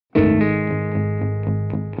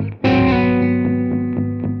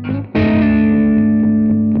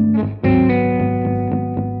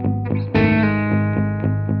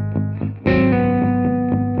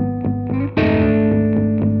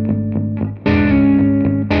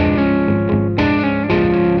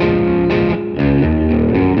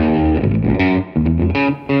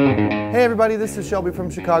everybody, this is Shelby from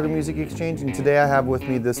Chicago Music Exchange, and today I have with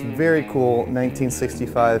me this very cool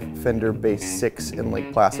 1965 Fender Bass VI in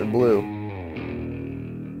Lake Placid Blue.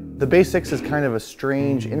 The Bass VI is kind of a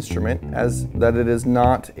strange instrument, as that it is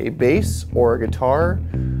not a bass or a guitar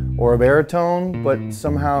or a baritone, but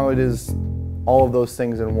somehow it is all of those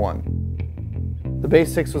things in one. The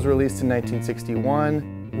Bass VI was released in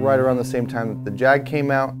 1961, right around the same time that the Jag came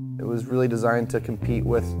out. It was really designed to compete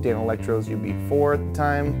with Danelectro's UB4 at the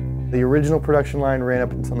time. The original production line ran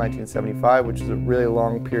up until 1975, which is a really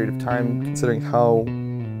long period of time considering how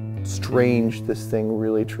strange this thing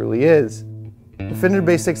really truly is. The Fender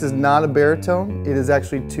Bass VI is not a baritone. It is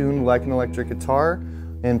actually tuned like an electric guitar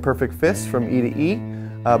in perfect fifths from E to E,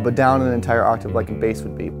 but down an entire octave like a bass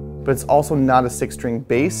would be. But it's also not a 6-string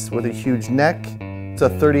bass with a huge neck. It's a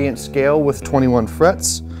 30-inch scale with 21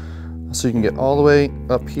 frets. So you can get all the way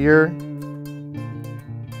up here.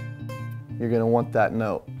 You're gonna want that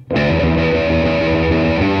note.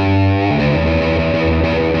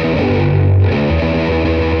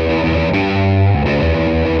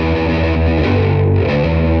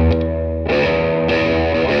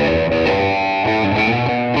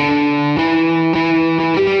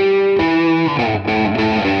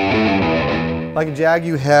 Like a Jag,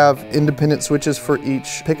 you have independent switches for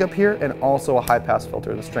each pickup here and also a high pass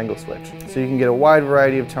filter, the strangle switch. So you can get a wide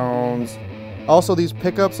variety of tones. Also these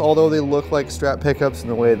pickups, although they look like Strat pickups in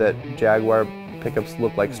the way that Jaguar pickups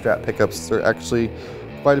look like Strat pickups, they're actually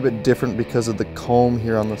quite a bit different because of the comb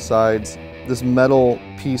here on the sides. This metal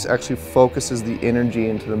piece actually focuses the energy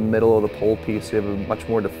into the middle of the pole piece, so you have a much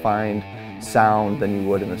more defined sound than you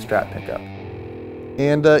would in a Strat pickup.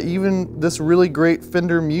 And even this really great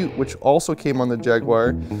Fender mute, which also came on the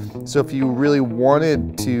Jaguar. So if you really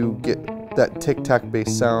wanted to get that tic-tac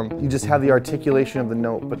bass sound, you just have the articulation of the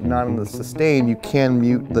note, but not in the sustain. You can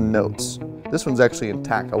mute the notes. This one's actually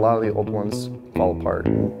intact. A lot of the old ones fall apart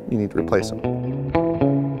and you need to replace them.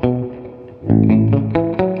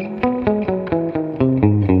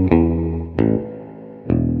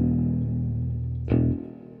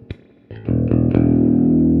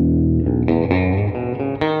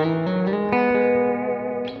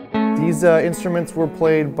 These instruments were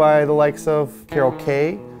played by the likes of Carol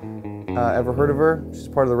Kaye. Ever heard of her? She's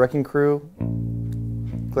part of the Wrecking Crew.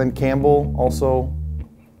 Glenn Campbell, also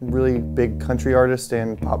really big country artist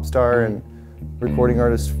and pop star and recording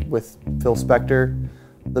artist with Phil Spector.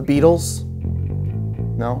 The Beatles?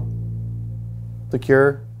 No? The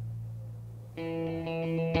Cure?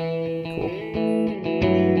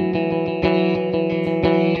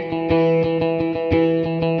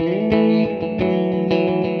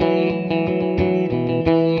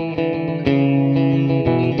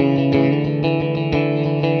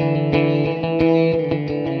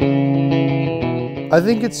 I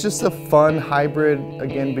think it's just a fun hybrid,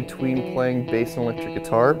 again, between playing bass and electric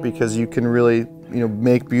guitar, because you can really,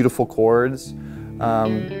 make beautiful chords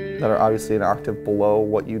that are obviously an octave below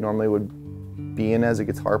what you normally would be in as a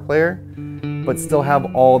guitar player, but still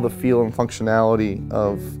have all the feel and functionality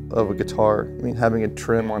of a guitar. I mean, having a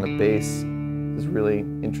trim on a bass is really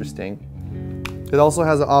interesting. It also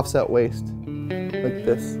has an offset waist, like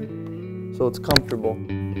this, so it's comfortable.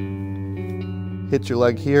 Hits your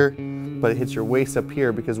leg here, but it hits your waist up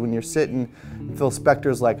here, because when you're sitting, Phil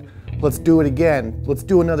Spector's like, let's do it again, let's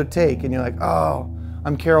do another take, and you're like, oh,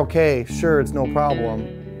 I'm Carol Kaye, sure, it's no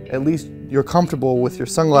problem. At least you're comfortable with your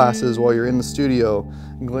sunglasses while you're in the studio,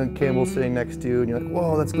 and Glenn Campbell's sitting next to you, and you're like,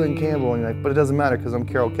 whoa, that's Glenn Campbell, and you're like, but it doesn't matter because I'm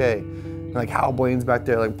Carol Kaye. And like Hal Blaine's back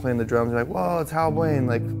there like playing the drums, you're like, whoa, it's Hal Blaine,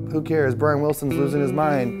 like who cares, Brian Wilson's losing his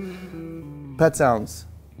mind. Pet Sounds.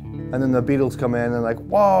 And then the Beatles come in and like,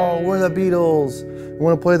 whoa, we're the Beatles. You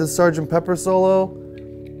want to play the Sgt. Pepper solo?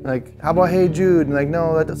 Like, how about Hey Jude? And like,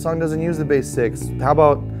 no, that song doesn't use the Bass VI. How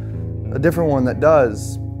about a different one that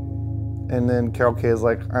does? And then Carol Kaye is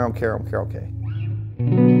like, I don't care, I'm Carol Kaye.